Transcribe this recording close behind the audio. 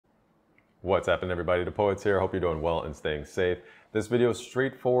What's happening, everybody? The Poets here. Hope you're doing well and staying safe. This video is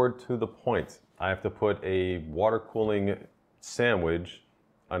straightforward to the point. I have to put a water cooling sandwich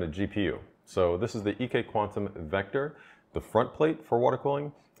on a GPU. So this is the EK-Quantum Vector, the front plate for water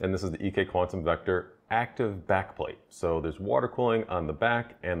cooling, and this is the EK-Quantum Vector Active Backplate. So there's water cooling on the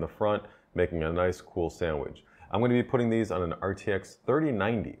back and the front, making a nice cool sandwich. I'm going to be putting these on an RTX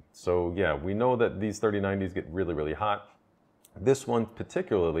 3090. So yeah, we know that these 3090s get really hot. This one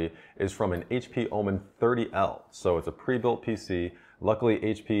particularly is from an HP Omen 30L. So it's a pre-built PC. Luckily,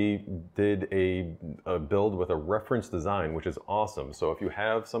 HP did a build with a reference design, which is awesome. So if you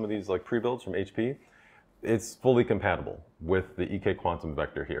have some of these like pre-builds from HP, it's fully compatible with the EK Quantum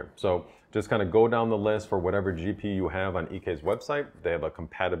Vector here. So just kind of go down the list for whatever GPU you have on EK's website. They have a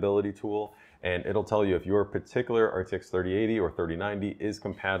compatibility tool, and it'll tell you if your particular RTX 3080 or 3090 is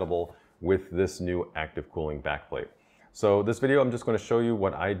compatible with this new active cooling backplate. So this video, I'm just going to show you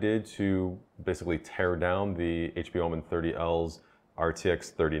what I did to basically tear down the HP Omen 30L's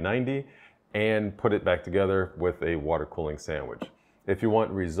RTX 3090 and put it back together with a water cooling sandwich. If you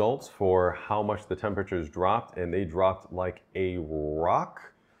want results for how much the temperatures dropped, and they dropped like a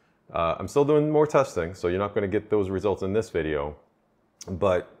rock, I'm still doing more testing, so you're not going to get those results in this video,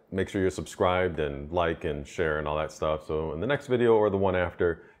 but make sure you're subscribed and like and share and all that stuff. So in the next video or the one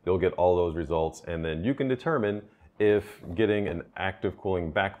after, you'll get all those results, and then you can determine if getting an active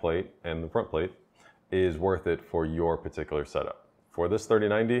cooling backplate and the front plate is worth it for your particular setup. For this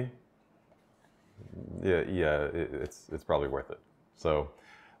 3090, it's probably worth it. So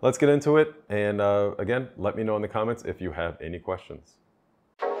let's get into it, and again, let me know in the comments if you have any questions.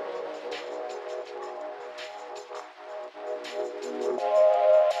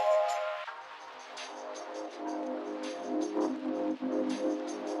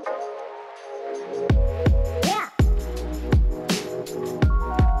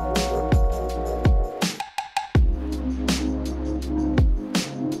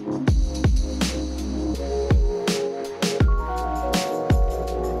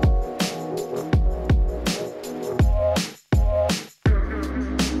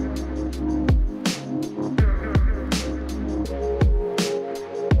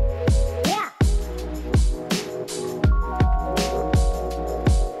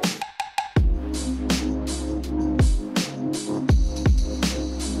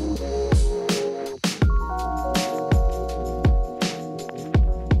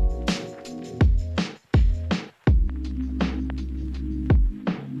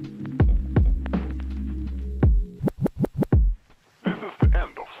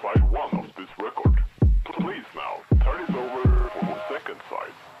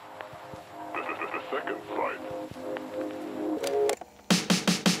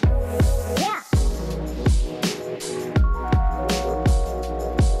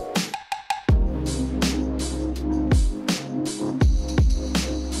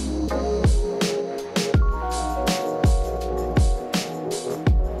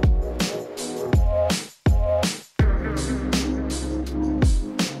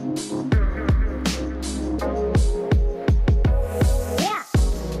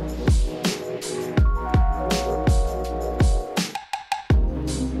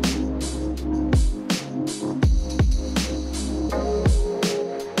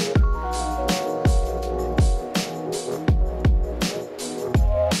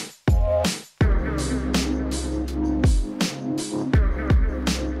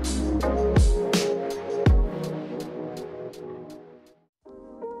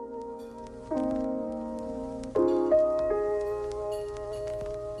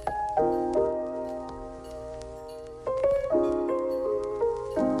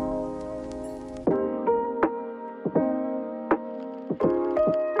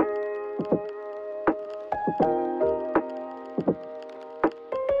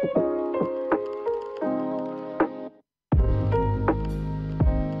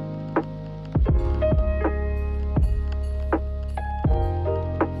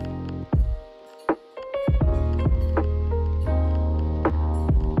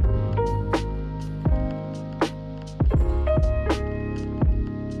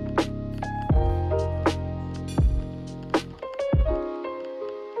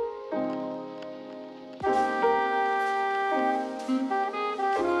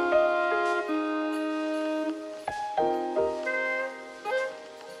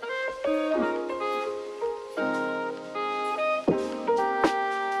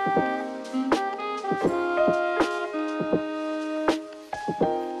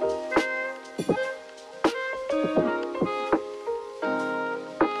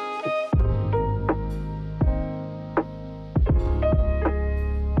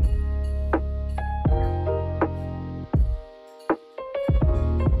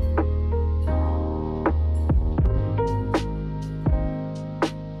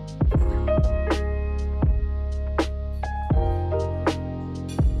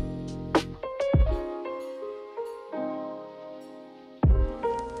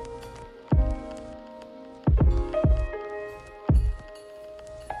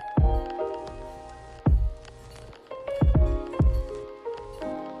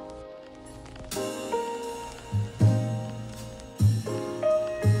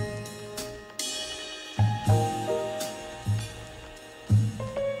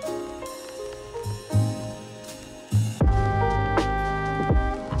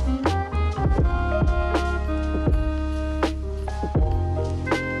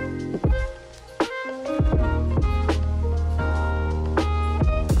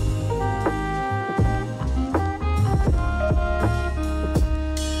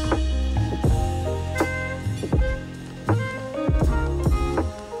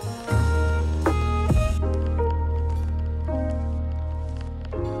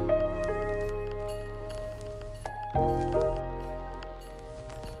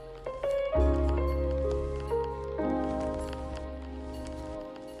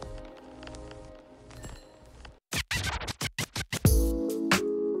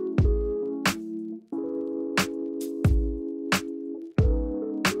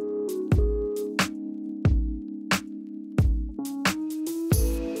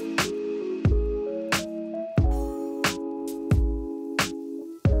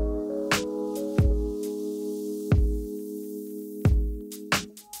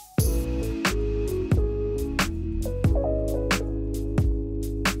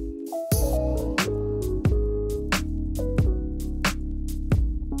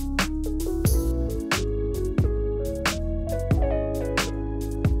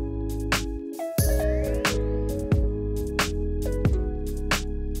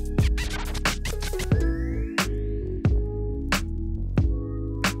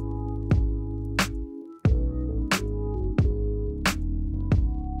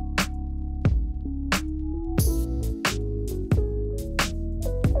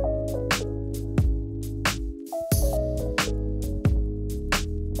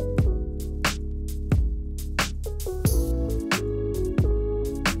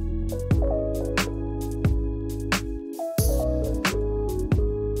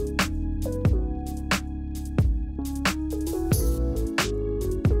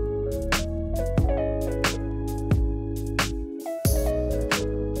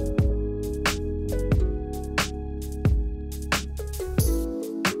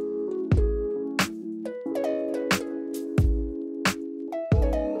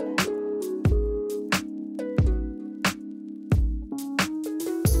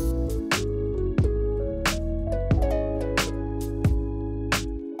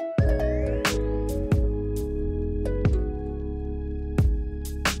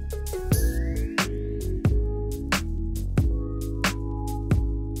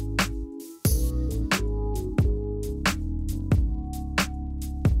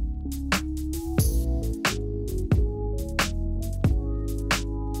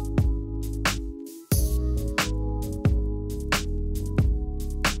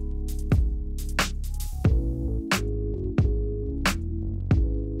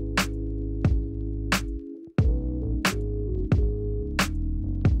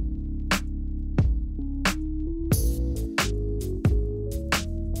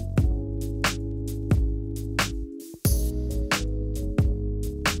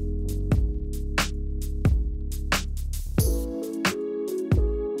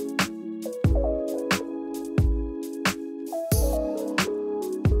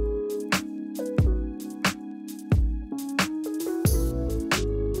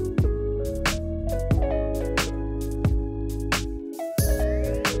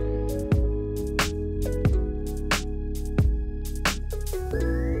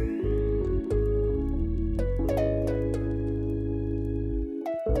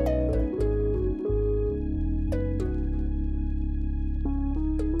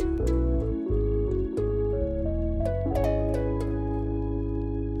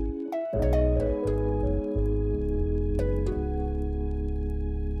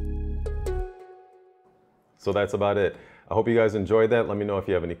 So that's about it. I hope you guys enjoyed that. Let me know if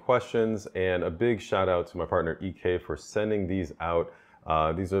you have any questions, and a big shout out to my partner EK for sending these out.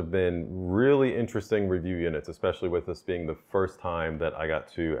 These have been really interesting review units, especially with this being the first time that I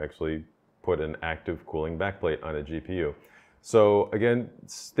got to actually put an active cooling backplate on a GPU. So again,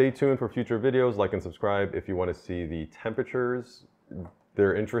 stay tuned for future videos, like and subscribe if you want to see the temperatures.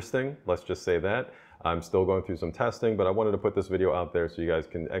 They're interesting, let's just say that. I'm still going through some testing, but I wanted to put this video out there so you guys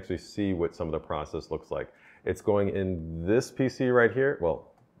can actually see what some of the process looks like. It's going in this PC right here.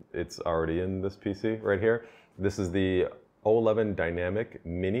 Well, it's already in this PC right here. This is the 011 Dynamic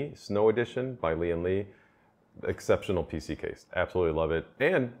Mini Snow Edition by Lee & Lee. Exceptional PC case. Absolutely love it.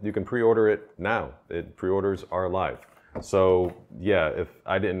 And you can pre-order it now. Pre-orders are live. So yeah, if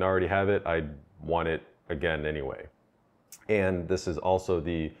I didn't already have it, I'd want it again anyway. And this is also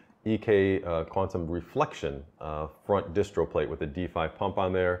the EK Quantum Reflection front distro plate with a D5 pump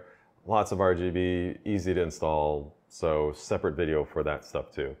on there. Lots of RGB, easy to install, so separate video for that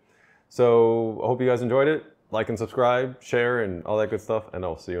stuff too. So I hope you guys enjoyed it. Like and subscribe, share, and all that good stuff, and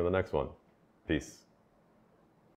I'll see you in the next one. Peace.